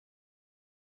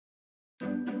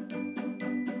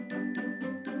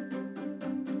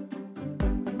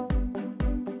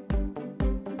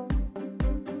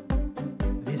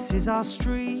This is our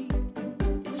street,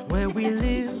 it's where we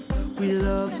live. We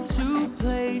love to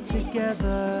play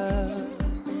together.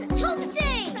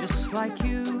 Topsy! Just like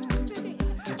you,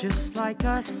 just like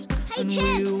us, Hey, and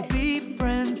Tim. we'll be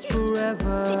friends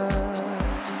forever.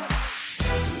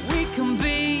 We can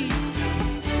be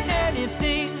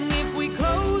anything if we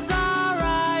close our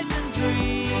eyes and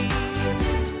dream.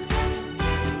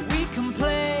 We can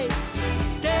play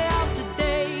day after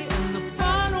day, and the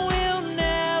fun will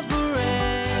never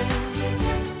end.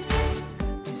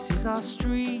 This is our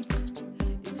street,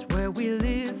 it's where we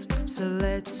live, so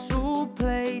let's all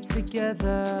play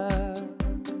together.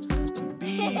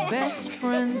 Be best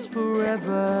friends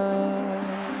forever.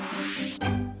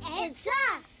 It's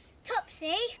us, Topsy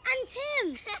and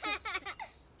Tim.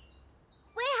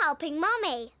 We're helping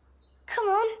Mummy. Come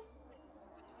on.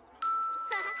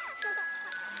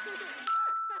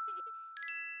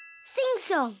 Sing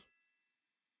song.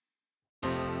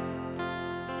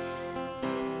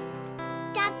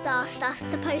 Dad's asked us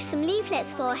to post some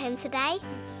leaflets for him today.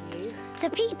 Thank you. To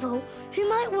people who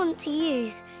might want to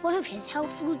use one of his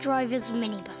helpful driver's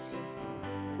minibuses.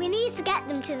 We need to get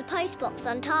them to the post box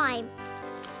on time.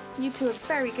 You two are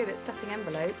very good at stuffing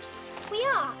envelopes. We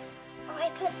are. I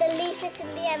put the leaflet in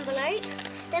the envelope,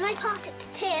 then I pass it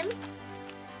to Tim,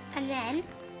 and then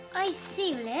I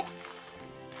seal it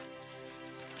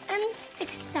and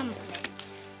stick a stamp on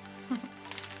it.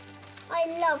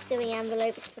 I love doing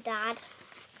envelopes for Dad.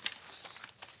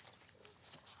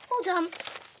 All done.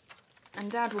 And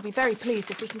Dad will be very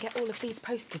pleased if we can get all of these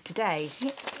posted today.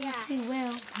 Yes, he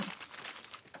will.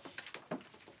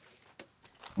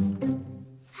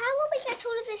 How will we get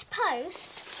all of this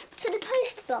post to the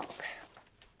post box?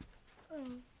 I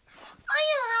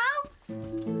know how.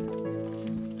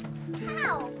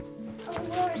 How? Oh,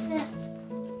 where is it?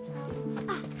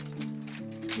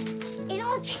 In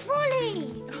our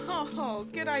trolley. Oh,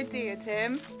 good idea,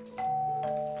 Tim.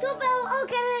 Doorbell, I'll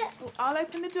get it. Well, I'll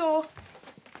open the door.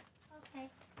 Okay.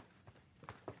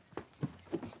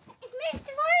 It's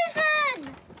Mr. Rosen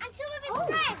and two of his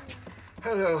friends.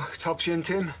 Hello, Topsy and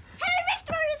Tim. Hello,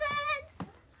 Mr. Rosen.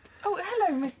 Oh,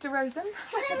 hello, Mr. Rosen.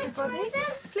 Hello, Mr. everybody. Rosen.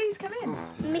 Please come in.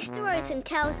 Mr. Rosen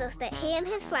tells us that he and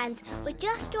his friends were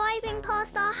just driving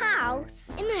past our house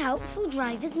in a helpful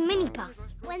driver's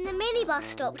minibus when the minibus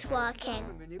stopped working.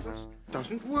 The minibus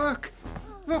doesn't work.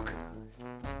 Look.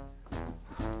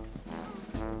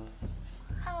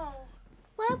 Oh.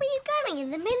 Where were you going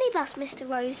in the minibus, Mr.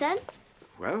 Rosen?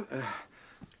 Well,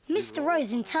 Mr.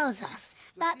 Rosen tells us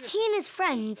that he and his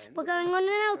friends were going on an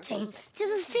outing to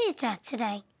the theatre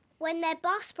today when their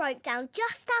bus broke down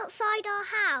just outside our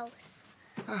house.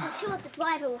 I'm sure the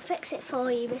driver will fix it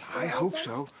for you, Mr. Rosen. I hope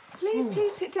so. Please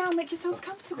sit down, make yourselves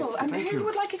comfortable. And Thank who you.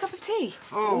 would like a cup of tea?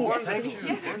 Oh, Yes, thank you.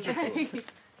 Yes.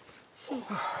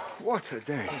 What a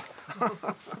day.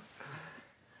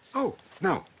 Oh,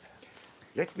 now,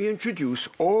 let me introduce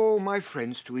all my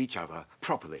friends to each other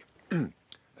properly.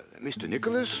 Mr.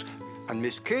 Nicholas and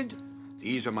Miss Kidd,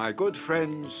 these are my good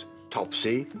friends,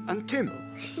 Topsy and Tim.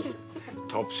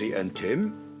 Topsy and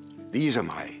Tim, these are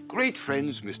my great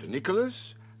friends, Mr.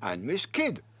 Nicholas and Miss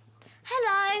Kidd.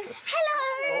 Hello.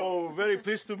 Hello. Oh, very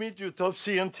pleased to meet you,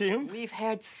 Topsy and Tim. We've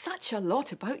heard such a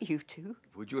lot about you two.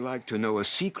 Would you like to know a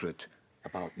secret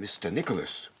about Mr.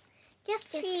 Nicholas? Yes,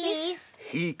 please.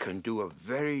 He can do a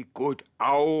very good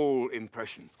owl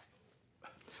impression.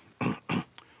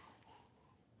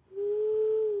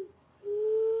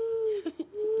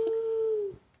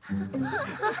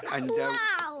 And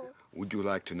Wow. would you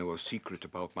like to know a secret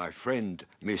about my friend,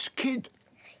 Miss Kidd?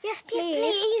 Yes,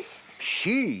 please.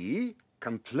 She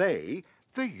can play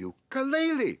the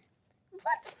ukulele.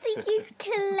 What's the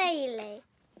ukulele?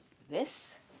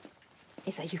 This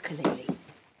is a ukulele.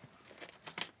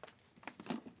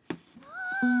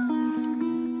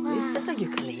 This is a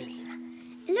ukulele.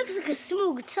 It looks like a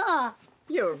small guitar.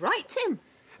 You're right, Tim.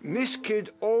 Miss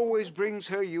Kidd always brings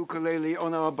her ukulele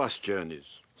on our bus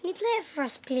journeys. Can you play it for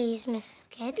us, please, Miss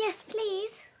Kidd? Yes,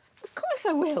 please. Of course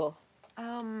I will.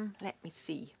 Let me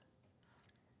see.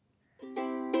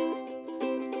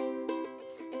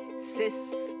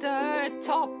 Sister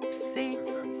Topsy,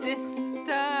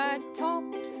 Sister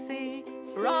Topsy,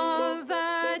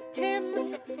 Brother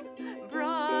Tim,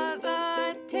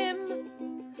 Brother Tim.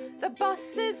 The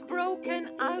bus is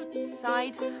broken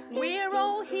outside, we're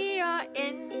all here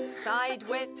inside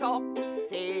with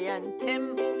Topsy and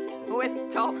Tim,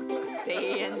 with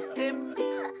Topsy and Tim.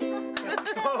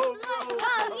 Oh,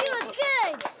 you were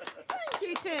good. Thank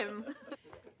you, Tim.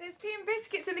 There's tea and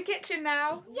biscuits in the kitchen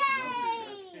now.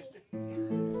 Yay!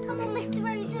 Come on, Mr.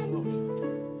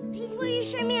 Rosen. Please, will you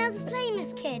show me how to play,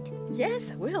 Miss Kid? Yes,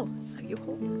 I will. Now you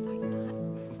hold it like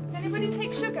that. Does anybody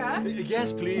take sugar?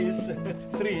 Yes, please.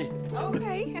 3.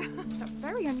 Okay. That's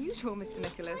very unusual, Mr.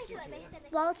 Nicholas.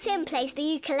 While Tim plays the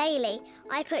ukulele,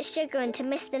 I put sugar into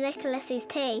Mr. Nicholas's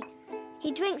tea.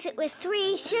 He drinks it with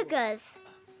 3 sugars.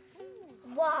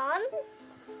 1,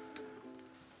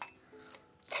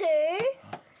 2,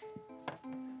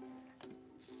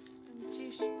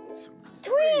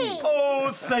 3.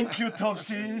 Oh, thank you,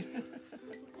 Topsy.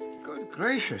 Good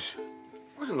gracious.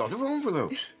 What a lot of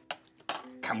envelopes.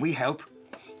 Can we help?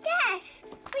 Yes,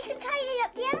 we can tidy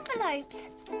up the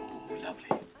envelopes. Oh, lovely.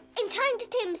 In time to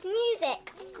Tim's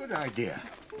music. Good idea.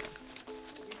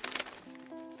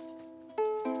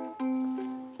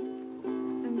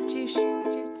 Some juice for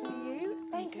you.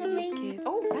 Thank you, Miss Miss Kid.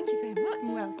 Oh, thank you very much.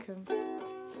 Welcome.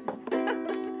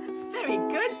 Very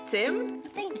good, Tim.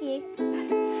 Thank you.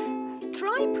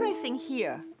 Try pressing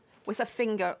here with a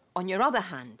finger on your other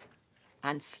hand.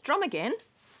 And strum again.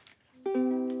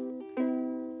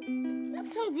 That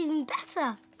sounds even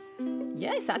better.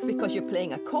 Yes, that's because you're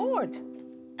playing a chord.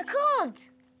 A chord.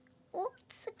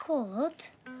 What's a chord?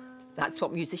 That's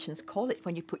what musicians call it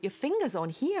when you put your fingers on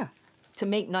here to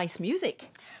make nice music.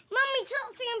 Mummy,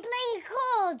 Topsy, I'm playing a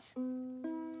chord.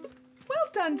 Well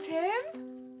done, Tim.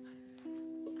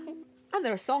 And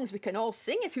there are songs we can all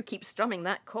sing if you keep strumming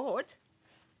that chord.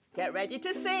 Get ready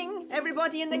to sing,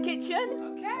 everybody in the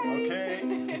kitchen. Okay.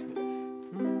 Okay.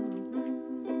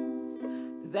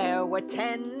 There were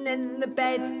 10 in the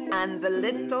bed, and the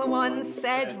little one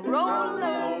said, roll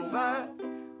over,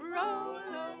 roll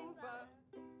over.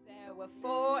 There were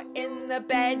 4 in the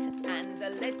bed, and the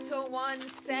little one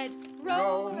said,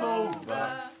 roll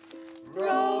over,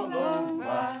 roll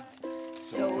over.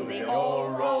 So they all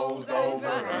rolled over,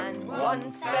 and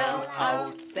 1 fell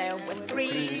out. There were 3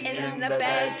 in the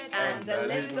bed, and the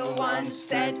little one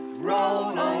said,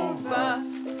 roll over,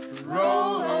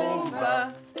 roll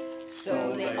over.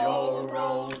 So they all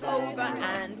rolled over,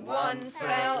 and 1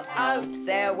 fell out.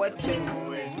 There were 2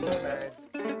 in the bed.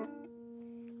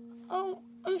 Oh,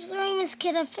 I'm sorry, Miss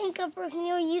Kid. I think I've broken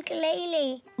your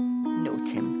ukulele. No,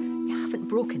 Tim, you haven't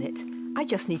broken it. I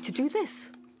just need to do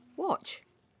this. Watch.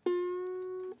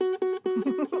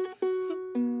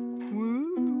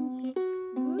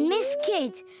 Miss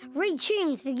Kid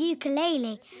retunes the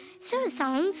ukulele so it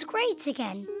sounds great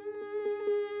again.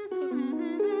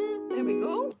 There we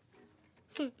go.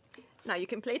 Now you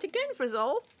can play it again for us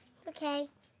all. Okay.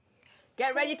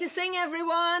 Get ready to sing,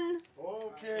 everyone.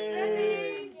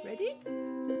 Okay. Ready?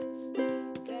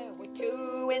 There were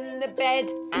 2 in the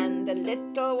bed, and the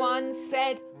little one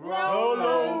said, roll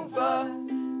over,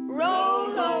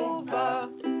 roll over.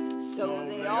 So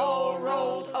they all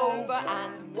rolled over,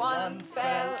 and 1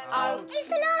 fell out. It's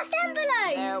the last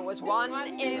envelope. There was 1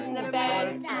 in the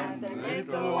bed, and the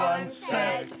little one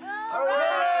said,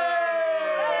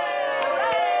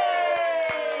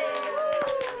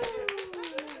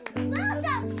 Well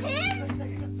done, Tim.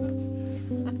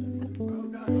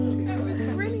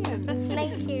 Brilliant.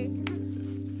 Thank you.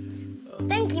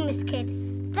 Thank you, Miss Kid.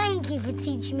 Thank you for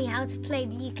teaching me how to play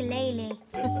the ukulele.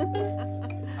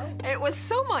 It was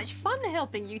so much fun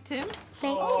helping you, Tim.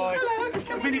 Thank you. Hello.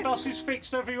 Minibus is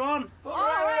fixed, everyone.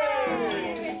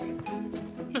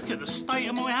 Look at the state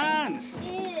of my hands.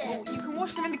 You can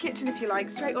wash them in the kitchen if you like.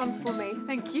 Straight on for me.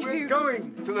 Thank you. We're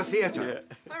going to the theatre.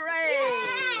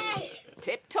 Hooray!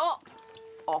 Tip-top,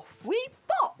 off we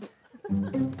pop.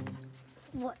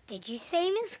 What did you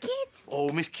say, Miss Kid?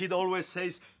 Oh, Miss Kid always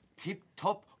says,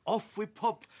 tip-top, off we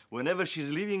pop, whenever she's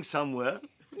leaving somewhere.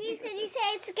 Please, can you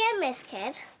say it again, Miss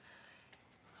Kid?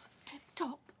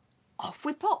 Tip-top, off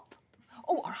we pop.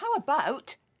 Oh, or how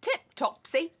about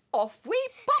tip-topsy, off we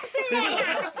popsy?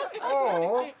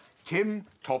 Or Tim,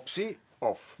 Topsy,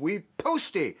 off we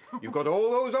posty. You've got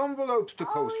all those envelopes to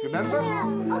post, remember?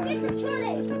 Yeah, I'll get the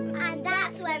trolley. And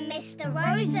that's when Mr.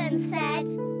 Rosen said,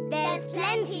 there's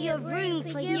plenty of room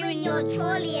for you and your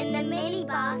trolley in the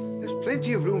minibus. There's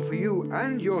plenty of room for you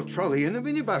and your trolley in the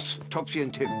minibus, Topsy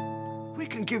and Tim. We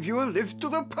can give you a lift to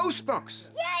the postbox.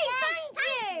 Yay,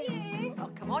 thank you.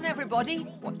 Well, come on, everybody.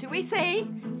 What do we say?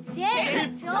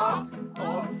 Tip-top,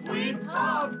 off we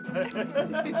pop.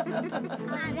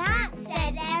 And that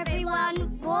said,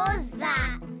 everyone, was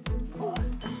that. Oh,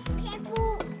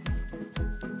 careful.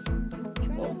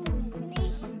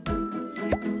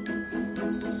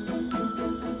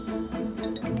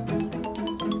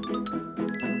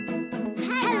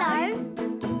 Hello.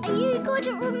 Are you good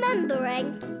at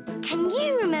remembering? Can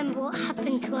you remember what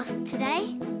happened to us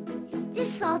today?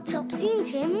 This is our Topsy and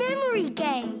Tim memory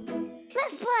game.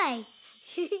 play.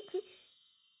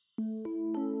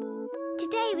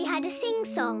 Today we had a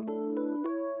sing-song.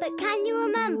 But can you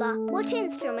remember what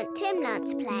instrument Tim learnt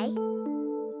to play?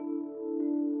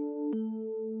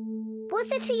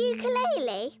 Was it a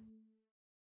ukulele?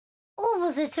 Or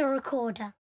was it a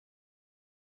recorder?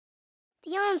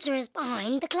 The answer is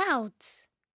behind the clouds.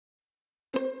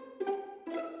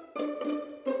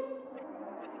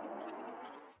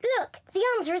 Look, the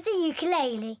answer is a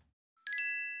ukulele.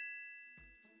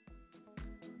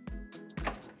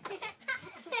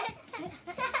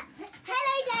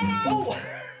 Hello, Derek. Oh!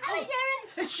 Hello, Derek.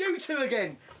 It's you two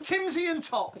again, Timsy and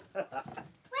Top.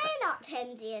 We're not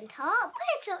Timsy and Top.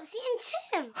 We're Topsy and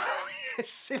Tim.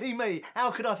 Silly me.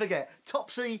 How could I forget?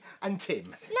 Topsy and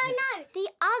Tim. No, the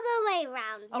other way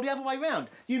round. Oh, the other way round.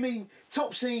 You mean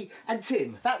Topsy and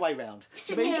Tim? That way round.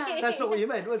 Do you mean? That's not what you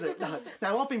meant, was it? No.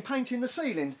 Now, I've been painting the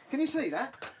ceiling. Can you see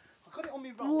that? I've got it on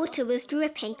me roller. Water was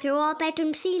dripping through our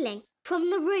bedroom ceiling from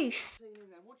the roof.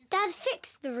 Dad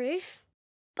fixed the roof,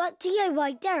 but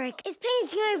DIY Derek is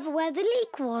painting over where the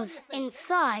leak was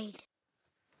inside.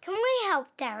 Can we help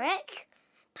Derek?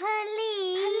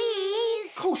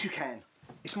 Please? Of course you can.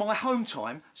 It's my home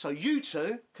time, so you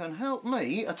two can help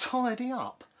me tidy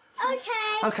up.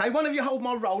 Okay. OK, one of you hold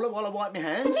my roller while I wipe my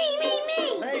hands.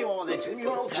 Me. There you are then, Tim. You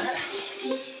hold that.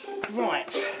 Right.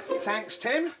 Thanks,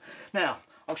 Tim. Now,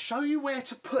 I'll show you where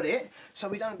to put it so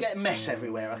we don't get a mess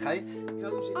everywhere, OK?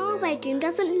 Goes in Our there. bedroom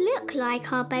doesn't look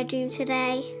like our bedroom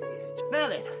today. Now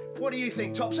then, what do you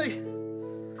think, Topsy?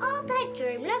 Our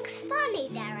bedroom looks funny,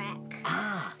 Derek.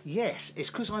 Ah, yes. It's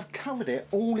because I've covered it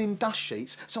all in dust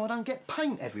sheets so I don't get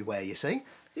paint everywhere, you see?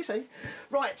 You see?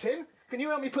 Right, Tim, can you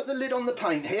help me put the lid on the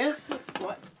paint here?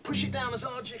 Right, push it down as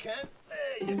hard as you can.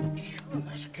 There you go. Oh,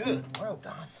 that's good. Well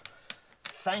done.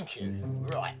 Thank you.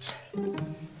 Right.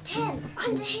 Tim,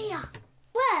 under here.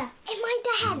 Where? In my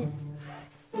den.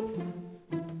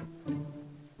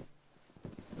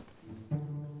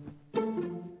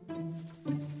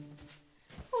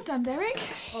 Well done, Derek.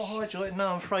 Oh, hi, Joy. No,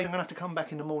 I'm afraid I'm going to have to come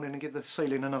back in the morning and give the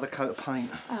ceiling another coat of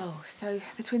paint. Oh, so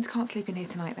the twins can't sleep in here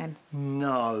tonight then? No,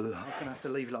 I'm going to have to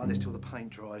leave it like this till the paint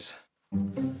dries.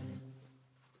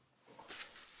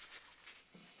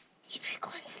 If we're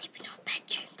going to sleep in our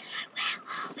bedroom tonight, where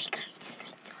are we going to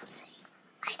sleep, Topsy?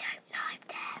 I don't know,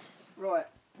 Dad. Right,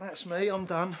 that's me. I'm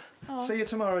done. See you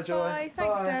tomorrow, Joy. Bye.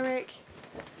 Thanks, Derek.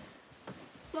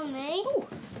 Mummy? Oh,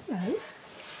 hello.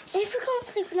 If we're going to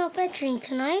sleep in our bedroom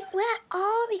tonight, where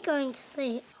are we going to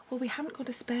sleep? Well, we haven't got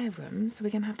a spare room, so we're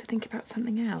going to have to think about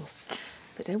something else.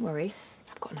 But don't worry,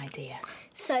 I've got an idea.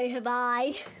 So have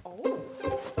I. Oh.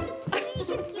 You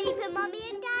can sleep in Mummy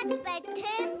and Dad's bed,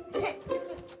 Tim.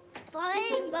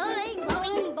 Boing, boing,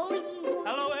 boing, boing.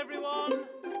 Hello, everyone.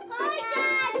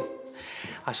 Hi, Dad.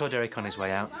 I saw Derek on his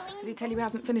way out. Did he tell you he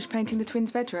hasn't finished painting the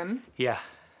twins' bedroom? Yeah.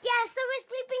 Yeah, so we're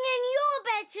sleeping in your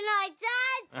bed tonight,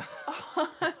 Dad.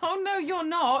 Oh, no, you're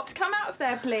not. Come out of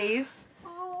there, please.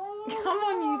 Oh. Come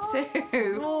on, you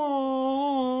two.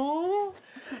 Oh,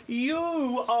 you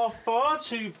are far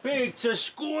too big to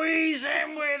squeeze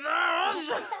in with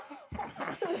us.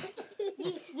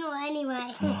 You snore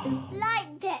anyway.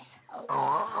 Like this.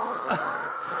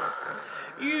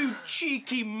 You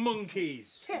cheeky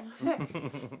monkeys. But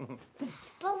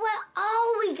where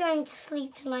are we going to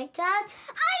sleep tonight, Dad?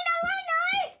 I know!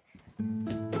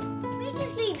 We can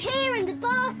sleep here in the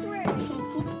bathroom.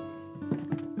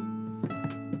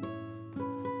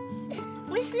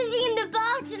 We're sleeping in the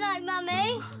bath tonight,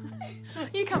 Mummy.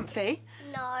 You comfy?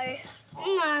 No.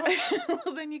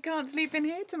 Well, then you can't sleep in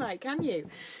here tonight, can you?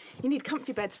 You need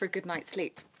comfy beds for a good night's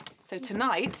sleep. So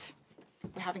tonight,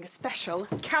 we're having a special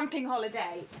camping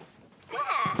holiday.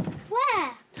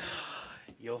 Where?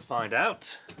 You'll find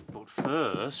out. But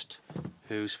first,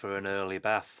 who's for an early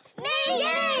bath? Me! Yay!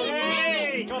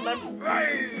 Hey, come on then.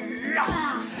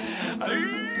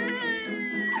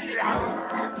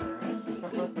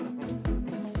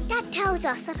 Dad tells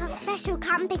us that our special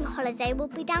camping holiday will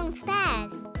be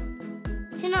downstairs.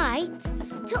 Tonight,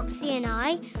 Topsy and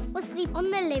I will sleep on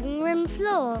the living room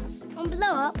floor on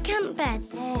blow-up camp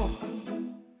beds. Oh.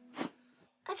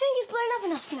 I think it's blown up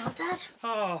enough now, Dad.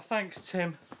 Oh, thanks,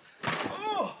 Tim.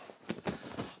 Oh.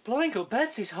 Blowing up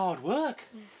beds is hard work.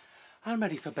 I'm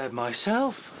ready for bed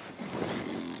myself.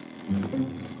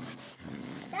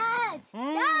 Dad!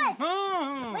 Dad!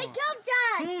 Wake up,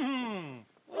 Dad!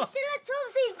 We still have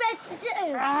Topsy's bed to do.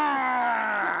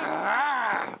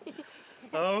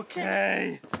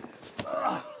 Okay.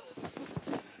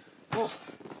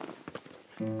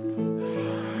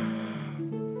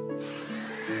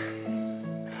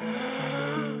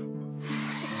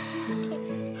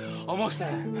 Almost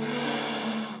there.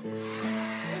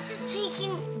 This is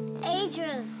taking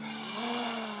ages.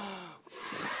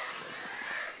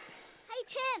 Hey,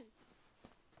 Tim.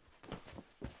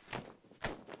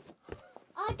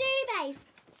 Our duvets.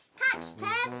 Catch,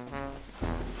 Tim.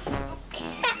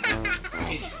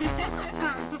 Here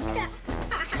come the pillows.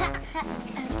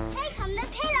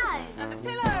 And the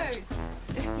pillows.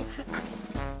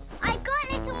 I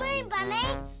got Little Moon Bunny.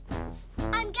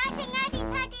 I'm getting Eddie,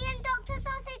 Teddy and Dr.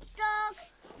 Sausage Dog.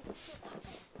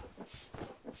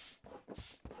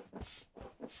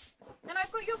 And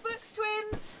I've got your books,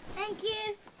 twins. Thank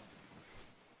you.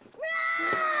 What?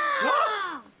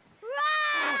 Roar!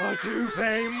 A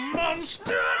duvet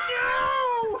monster!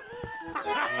 No!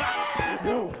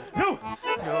 No! No! No!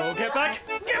 Get back!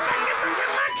 Get back! Get back! Get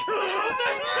back!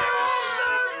 There's two of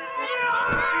them! No!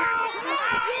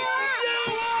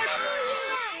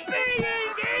 Being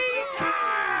eaten!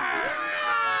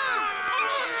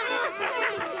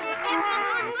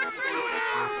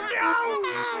 No!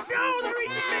 No! They're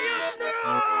eating me up! No!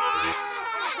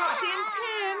 Topsy and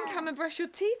Tim, come and brush your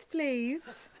teeth, please.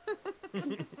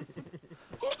 In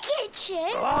the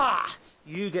kitchen? Ah!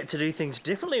 You get to do things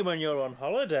differently when you're on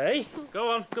holiday.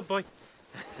 Go on, good boy.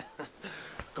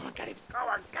 Go on, get him. Go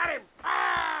on, get him.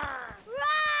 Ah!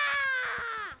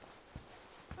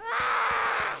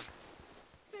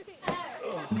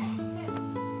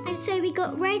 And so we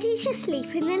got ready to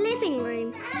sleep in the living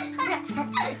room.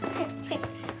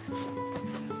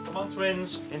 Come on,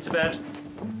 twins, into bed.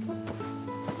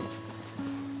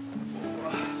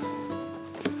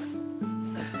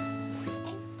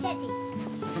 Teddy.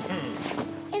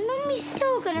 Is Mummy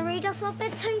still going to read us our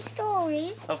bedtime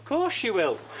stories? Of course she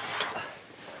will.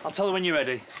 I'll tell her when you're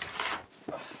ready.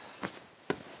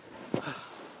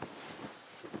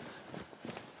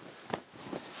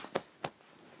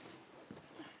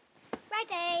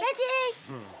 Ready.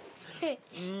 Ready.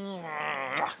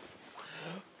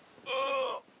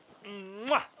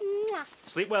 Mwah.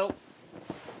 Sleep well.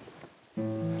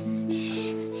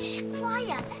 Shh,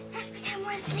 quiet. Let's pretend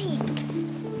we're asleep.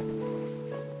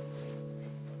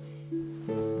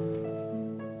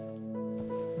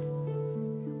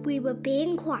 We were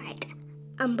being quiet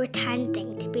and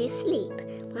pretending to be asleep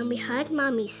when we heard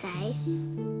Mummy say,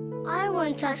 I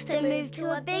want us to move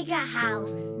to a bigger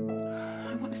house.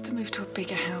 I want us to move to a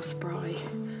bigger house, Bri.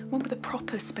 One with a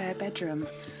proper spare bedroom.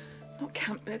 Not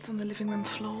camp beds on the living room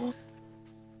floor.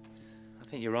 I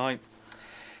think you're right.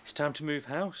 It's time to move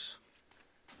house.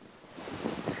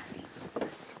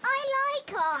 I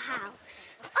like our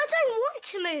house. I don't want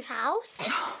to move house.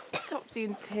 Topsy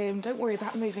and Tim, don't worry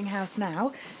about moving house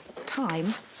now. It's time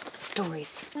for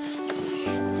stories.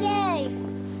 Yay.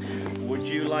 Would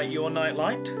you like your night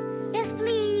light? Yes,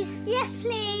 please. Yes,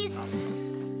 please.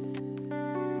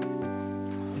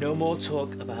 No more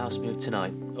talk of a house move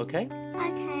tonight, okay?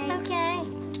 Okay. Okay.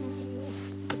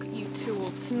 Look at you two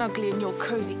all snugly in your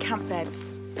cosy camp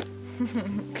beds.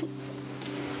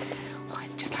 Oh,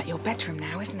 it's just like your bedroom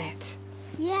now, isn't it?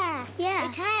 Yeah. Yeah.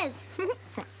 It is.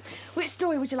 Which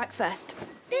story would you like first?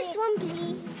 This one,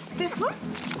 please. This one?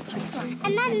 This one.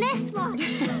 And then this one.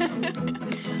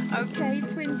 Okay,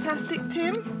 Twintastic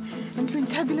Tim and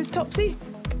Twintabulous Topsy.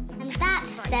 And that,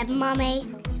 said Mummy,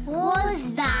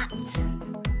 was that.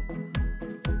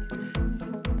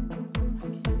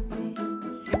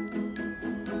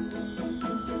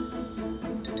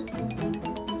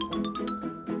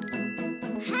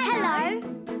 Hello.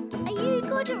 Are you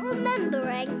good at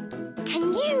remembering?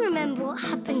 Can you remember what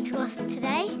happened to us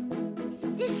today?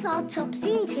 This is our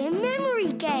Topsy and Tim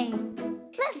memory game.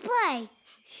 Let's play.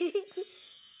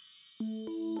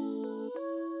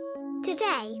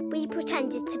 Today, we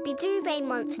pretended to be duvet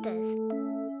monsters.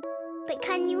 But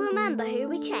can you remember who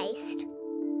we chased?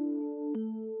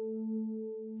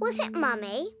 Was it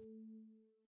Mummy?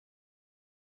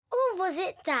 Or was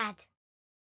it Dad?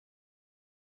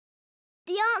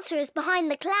 The answer is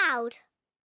behind the cloud.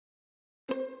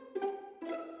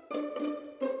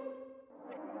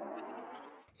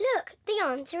 Look, the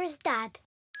answer is Dad.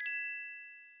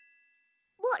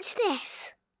 Watch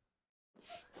this.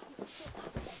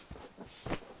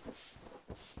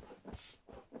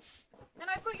 And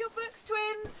I've got your books,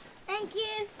 twins. Thank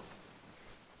you.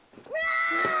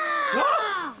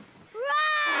 What?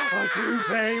 A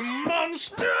duvet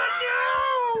monster!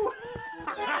 No!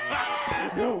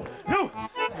 No! No! No!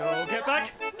 Get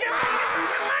back! Get back! Get back!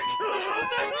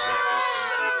 There's two of them!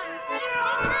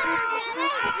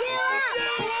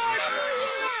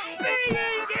 Being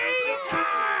eaten!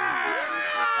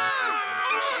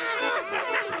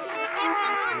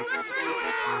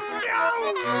 No!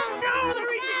 No!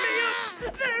 They're eating me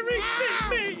up! They're eating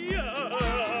me up!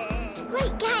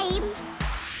 Great game.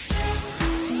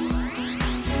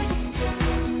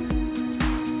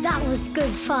 was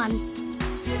good fun.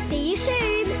 See you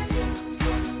soon.